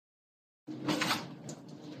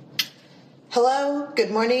Hello,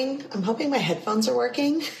 good morning. I'm hoping my headphones are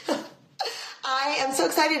working. I am so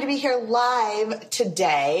excited to be here live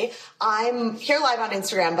today. I'm here live on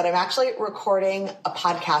Instagram, but I'm actually recording a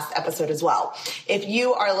podcast episode as well. If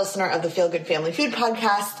you are a listener of the Feel Good Family Food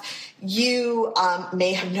podcast, you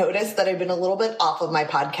may have noticed that I've been a little bit off of my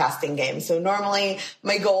podcasting game. So normally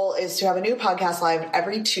my goal is to have a new podcast live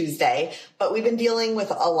every Tuesday, but we've been dealing with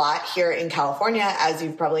a lot here in California. As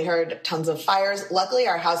you've probably heard, tons of fires. Luckily,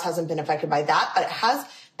 our house hasn't been affected by that, but it has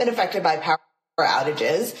been affected by power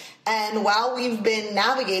outages. And while we've been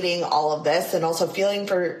navigating all of this and also feeling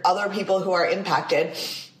for other people who are impacted,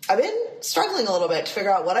 I've been struggling a little bit to figure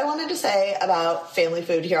out what I wanted to say about family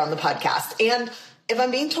food here on the podcast. And if I'm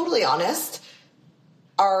being totally honest,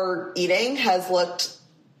 our eating has looked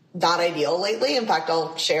not ideal lately. In fact,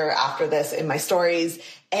 I'll share after this in my stories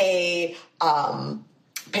a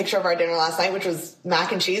picture of our dinner last night, which was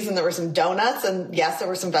mac and cheese, and there were some donuts, and yes, there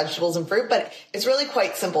were some vegetables and fruit, but it's really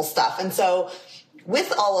quite simple stuff. And so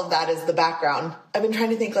with all of that as the background, I've been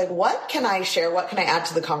trying to think, like, what can I share? What can I add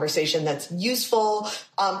to the conversation that's useful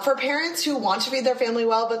for parents who want to feed their family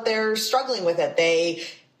well, but they're struggling with it? They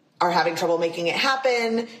are having trouble making it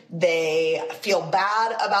happen. They feel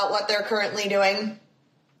bad about what they're currently doing.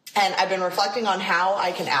 And I've been reflecting on how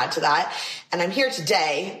I can add to that. And I'm here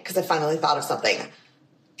today because I finally thought of something.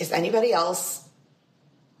 Is anybody else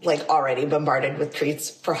already bombarded with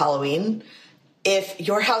treats for Halloween? If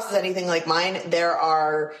your house is anything like mine, there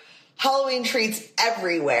are Halloween treats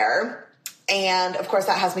everywhere. And of course,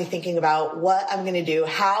 that has me thinking about what I'm going to do.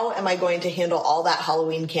 How am I going to handle all that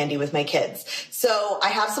Halloween candy with my kids? So I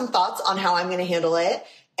have some thoughts on how I'm going to handle it.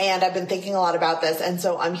 And I've been thinking a lot about this. And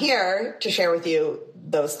so I'm here to share with you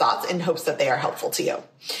those thoughts in hopes that they are helpful to you.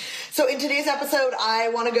 So in today's episode, I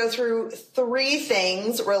want to go through 3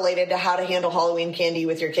 things related to how to handle Halloween candy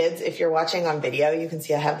with your kids. If you're watching on video, you can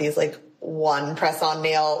see I have these one press-on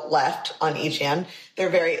nail left on each hand. They're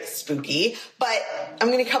very spooky, but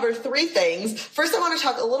I'm going to cover 3 things. First, I want to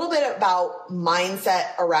talk a little bit about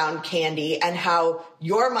mindset around candy and how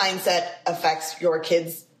your mindset affects your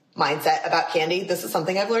kids' mindset about candy. This is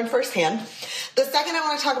something I've learned firsthand. The second, I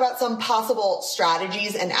want to talk about some possible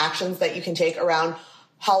strategies and actions that you can take around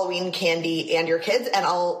Halloween candy and your kids. And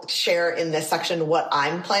I'll share in this section what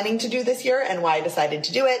I'm planning to do this year and why I decided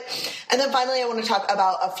to do it. And then finally, I want to talk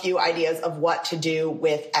about a few ideas of what to do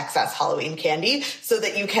with excess Halloween candy so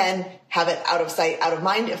that you can have it out of sight, out of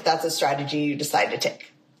mind if that's a strategy you decide to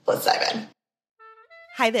take. Let's dive in.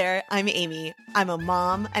 Hi there, I'm Amy. I'm a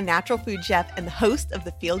mom, a natural food chef, and the host of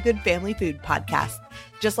the Feel Good Family Food podcast.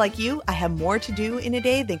 Just like you, I have more to do in a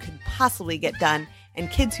day than could possibly get done. And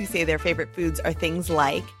kids who say their favorite foods are things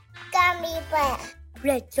like gummy bear,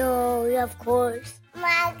 pretzel, of course,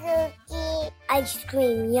 my cookie, ice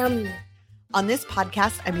cream, yummy. On this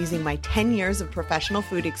podcast, I'm using my 10 years of professional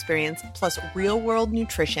food experience plus real-world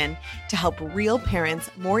nutrition to help real parents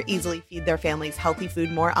more easily feed their families healthy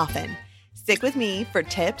food more often. Stick with me for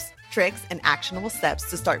tips, tricks, and actionable steps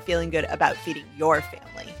to start feeling good about feeding your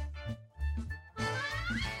family.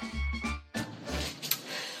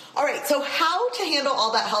 All right, so how to handle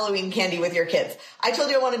all that Halloween candy with your kids. I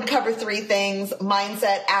told you I wanted to cover 3 things: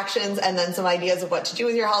 mindset, actions, and then some ideas of what to do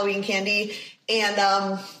with your Halloween candy. And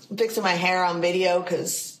I'm fixing my hair on video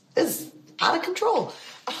because it's out of control.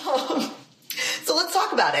 So let's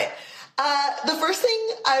talk about it. The first thing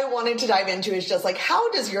I wanted to dive into is just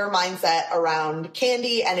how does your mindset around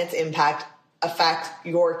candy and its impact affect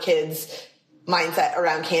your kids' mindset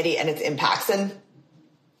around candy and its impacts? And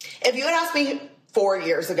if you had asked me 4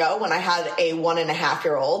 years ago when I had a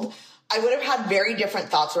 1.5-year-old, I would have had very different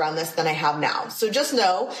thoughts around this than I have now. So just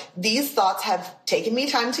know these thoughts have taken me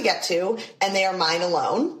time to get to, and they are mine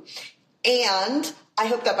alone. And I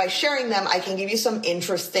hope that by sharing them, I can give you some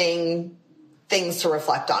interesting things to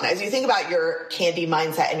reflect on as you think about your candy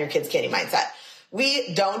mindset and your kids' candy mindset.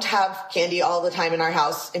 We don't have candy all the time in our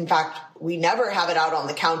house. In fact, we never have it out on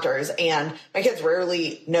the counters, and my kids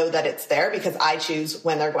rarely know that it's there because I choose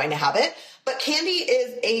when they're going to have it. But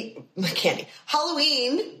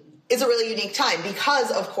Halloween is a really unique time because,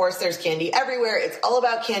 of course, there's candy everywhere. It's all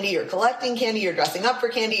about candy. You're collecting candy. You're dressing up for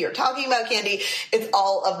candy. You're talking about candy. It's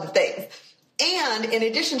all of the things. And in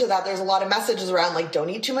addition to that, there's a lot of messages around don't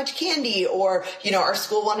eat too much candy, or, our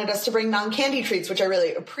school wanted us to bring non-candy treats, which I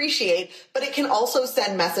really appreciate, but it can also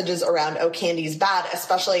send messages around, oh, candy's bad,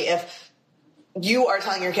 especially if you are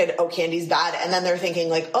telling your kid, oh, candy's bad. And then they're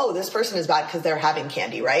thinking oh, this person is bad because they're having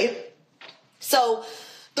candy, right? So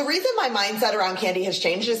the reason my mindset around candy has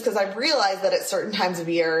changed is because I've realized that at certain times of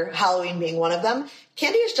year, Halloween being one of them,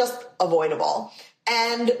 candy is just avoidable.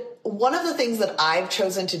 And one of the things that I've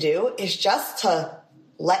chosen to do is just to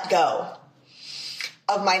let go.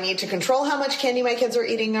 of my need to control how much candy my kids are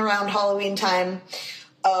eating around Halloween time,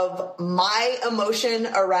 of my emotion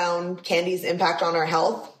around candy's impact on our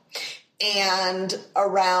health, and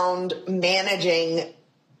around managing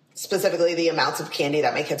specifically the amounts of candy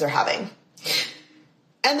that my kids are having.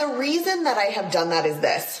 And the reason that I have done that is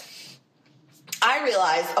this. I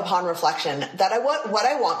realized upon reflection that what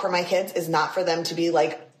I want for my kids is not for them to be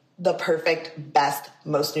like the perfect, best,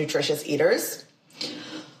 most nutritious eaters.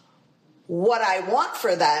 What I want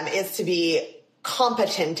for them is to be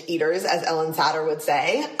competent eaters, as Ellen Satter would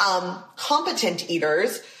say, competent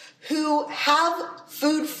eaters who have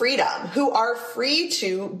food freedom, who are free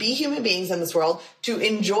to be human beings in this world, to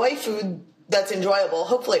enjoy food that's enjoyable,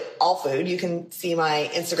 hopefully all food. You can see my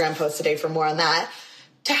Instagram post today for more on that.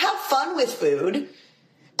 To have fun with food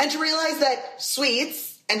and to realize that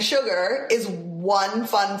sweets and sugar is one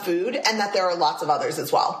fun food and that there are lots of others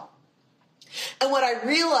as well. And what I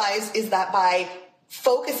realized is that by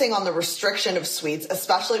focusing on the restriction of sweets,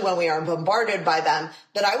 especially when we are bombarded by them,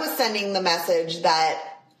 that I was sending the message that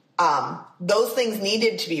those things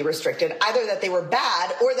needed to be restricted, either that they were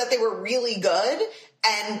bad or that they were really good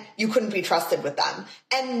and you couldn't be trusted with them.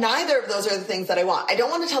 And neither of those are the things that I want. I don't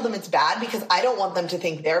want to tell them it's bad because I don't want them to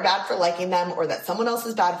think they're bad for liking them or that someone else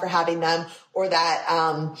is bad for having them or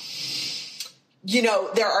that,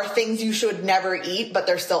 there are things you should never eat, but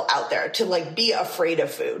they're still out there, to like be afraid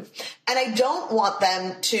of food. And I don't want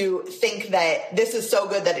them to think that this is so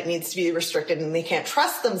good that it needs to be restricted and they can't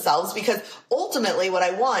trust themselves, because ultimately what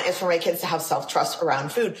I want is for my kids to have self-trust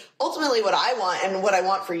around food. Ultimately what I want and what I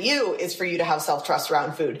want for you is for you to have self-trust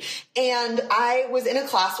around food. And I was in a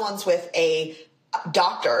class once with a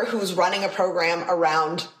doctor who's running a program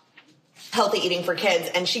around healthy eating for kids.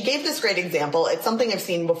 And she gave this great example. It's something I've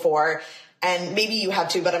seen before. And maybe you have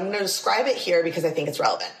too, but I'm going to describe it here because I think it's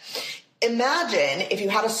relevant. Imagine if you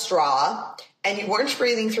had a straw and you weren't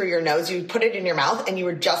breathing through your nose, you put it in your mouth and you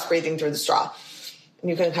were just breathing through the straw. And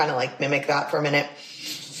you can kind of like mimic that for a minute.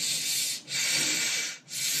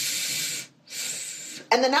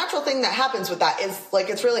 And the natural thing that happens with that is like,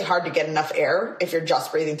 it's really hard to get enough air if you're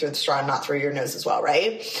just breathing through the straw and not through your nose as well,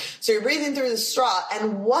 right? So you're breathing through the straw,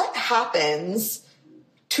 and what happens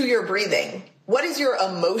to your breathing? What is your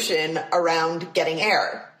emotion around getting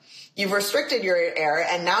air? You've restricted your air,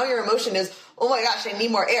 and now your emotion is, oh my gosh, I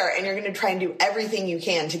need more air, and you're going to try and do everything you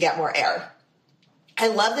can to get more air. I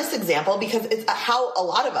love this example because it's how a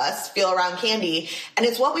lot of us feel around candy, and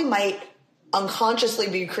it's what we might unconsciously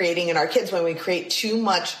be creating in our kids when we create too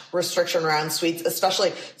much restriction around sweets,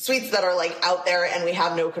 especially sweets that are like out there and we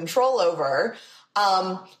have no control over,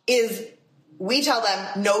 is we tell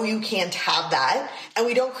them, no, you can't have that. And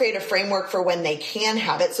we don't create a framework for when they can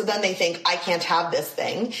have it. So then they think, I can't have this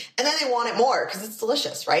thing. And then they want it more because it's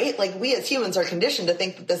delicious, right? Like we as humans are conditioned to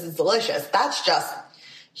think that this is delicious. That's just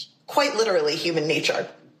quite literally human nature.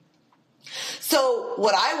 So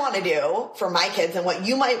what I want to do for my kids and what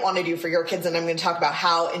you might want to do for your kids, and I'm going to talk about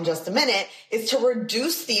how in just a minute, is to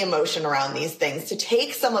reduce the emotion around these things, to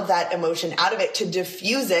take some of that emotion out of it, to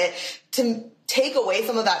diffuse it, to take away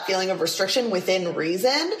some of that feeling of restriction within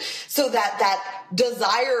reason, so that that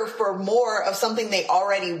desire for more of something they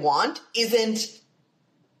already want isn't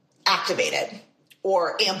activated,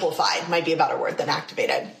 or amplified might be a better word than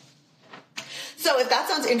activated. So if that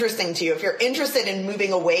sounds interesting to you, if you're interested in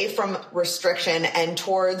moving away from restriction and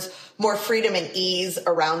towards more freedom and ease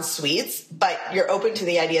around sweets, but you're open to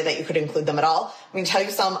the idea that you could include them at all, I'm going to tell you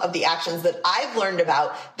some of the actions that I've learned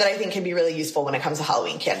about that I think can be really useful when it comes to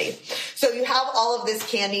Halloween candy. So you have all of this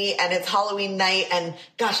candy and it's Halloween night, and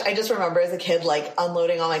gosh, I just remember as a kid like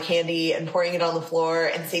unloading all my candy and pouring it on the floor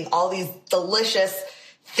and seeing all these delicious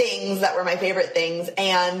things that were my favorite things.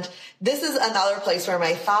 And this is another place where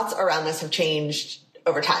my thoughts around this have changed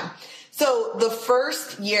over time. So the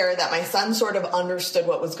first year that my son sort of understood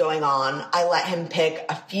what was going on, I let him pick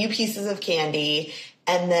a few pieces of candy,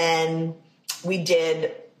 and then we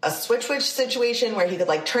did a switch situation where he could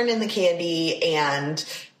like turn in the candy and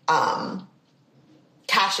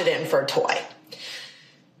cash it in for a toy.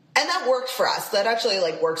 And that worked for us. That actually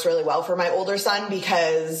like works really well for my older son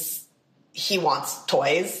because he wants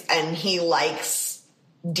toys and he likes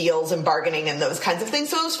deals and bargaining and those kinds of things.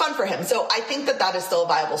 So it was fun for him. So I think that that is still a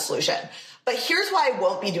viable solution. But here's why I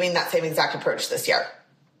won't be doing that same exact approach this year.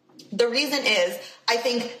 The reason is I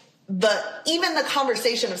think even the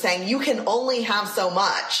conversation of saying you can only have so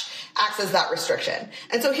much acts as that restriction.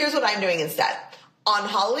 And so here's what I'm doing instead. On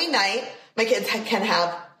Halloween night, my kids can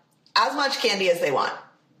have as much candy as they want.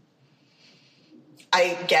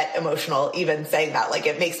 I get emotional even saying that. Like,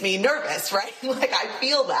 it makes me nervous, right? Like, I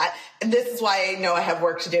feel that. And this is why I know I have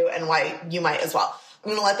work to do and why you might as well. I'm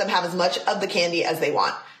going to let them have as much of the candy as they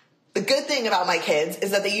want. The good thing about my kids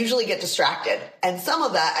is that they usually get distracted. And some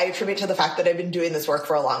of that I attribute to the fact that I've been doing this work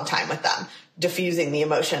for a long time with them, diffusing the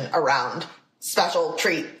emotion around special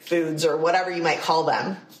treat foods or whatever you might call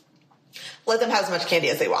them. Let them have as much candy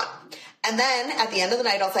as they want. And then at the end of the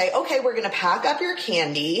night, I'll say, okay, we're going to pack up your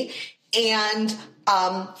candy and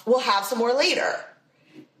we'll have some more later.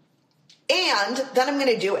 And then I'm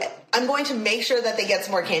going to do it. I'm going to make sure that they get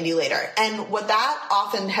some more candy later. And what that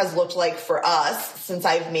often has looked like for us since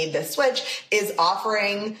I've made this switch is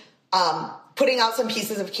offering, putting out some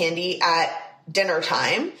pieces of candy at dinner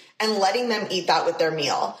time and letting them eat that with their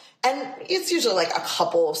meal. And it's usually like a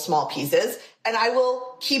couple of small pieces. And I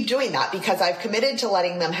will keep doing that because I've committed to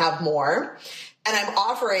letting them have more. And I'm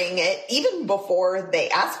offering it even before they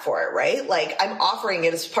ask for it, right? Like I'm offering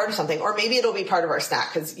it as part of something, or maybe it'll be part of our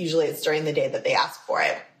snack because usually it's during the day that they ask for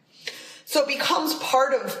it. So it becomes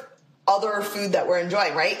part of other food that we're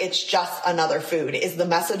enjoying, right? It's just another food is the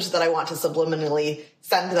message that I want to subliminally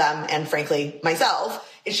send them and frankly myself.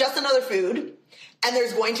 It's just another food and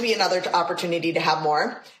there's going to be another opportunity to have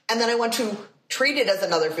more. And then I want to treat it as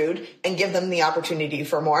another food and give them the opportunity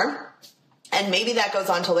for more. And maybe that goes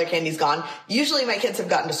on till their candy's gone. Usually my kids have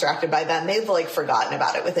gotten distracted by then. They've like forgotten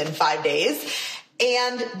about it within 5 days.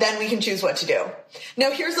 And then we can choose what to do.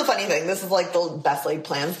 Now, here's the funny thing. This is like the best laid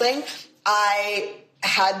plans thing. I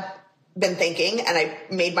had been thinking and I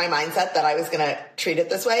made my mindset that I was going to treat it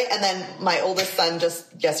this way. And then my oldest son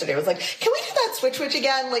just yesterday was like, can we do that switch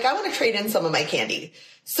again? Like I want to trade in some of my candy.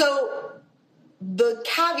 So the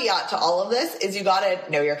caveat to all of this is you got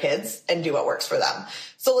to know your kids and do what works for them.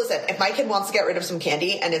 So listen, if my kid wants to get rid of some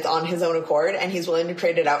candy and it's on his own accord and he's willing to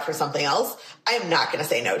trade it out for something else, I am not going to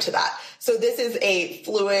say no to that. So this is a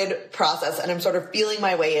fluid process and I'm sort of feeling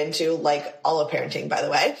my way into, like all of parenting, by the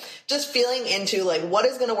way, just feeling into like what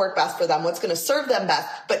is going to work best for them, what's going to serve them best,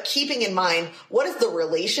 but keeping in mind what is the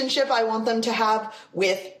relationship I want them to have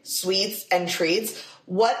with sweets and treats.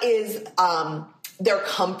 What is, their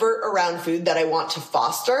comfort around food that I want to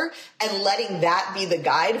foster and letting that be the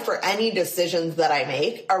guide for any decisions that I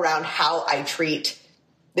make around how I treat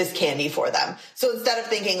this candy for them. So instead of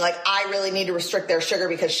thinking like, I really need to restrict their sugar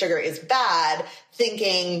because sugar is bad,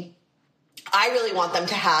 thinking I really want them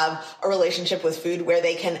to have a relationship with food where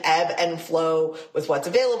they can ebb and flow with what's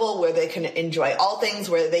available, where they can enjoy all things,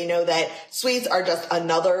 where they know that sweets are just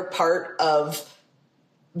another part of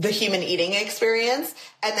the human eating experience,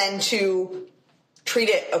 and then to treat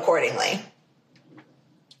it accordingly.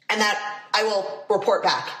 And that I will report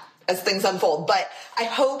back as things unfold. But I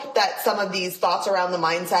hope that some of these thoughts around the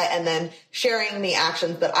mindset and then sharing the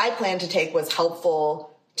actions that I plan to take was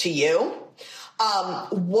helpful to you.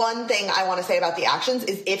 One thing I want to say about the actions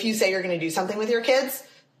is if you say you're going to do something with your kids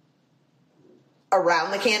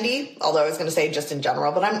around the candy, although I was going to say just in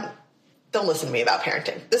general, but don't listen to me about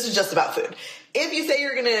parenting. This is just about food. If you say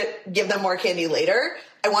you're going to give them more candy later,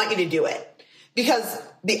 I want you to do it. Because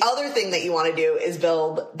the other thing that you want to do is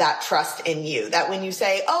build that trust in you, that when you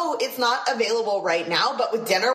say, oh, it's not available right now, but with dinner,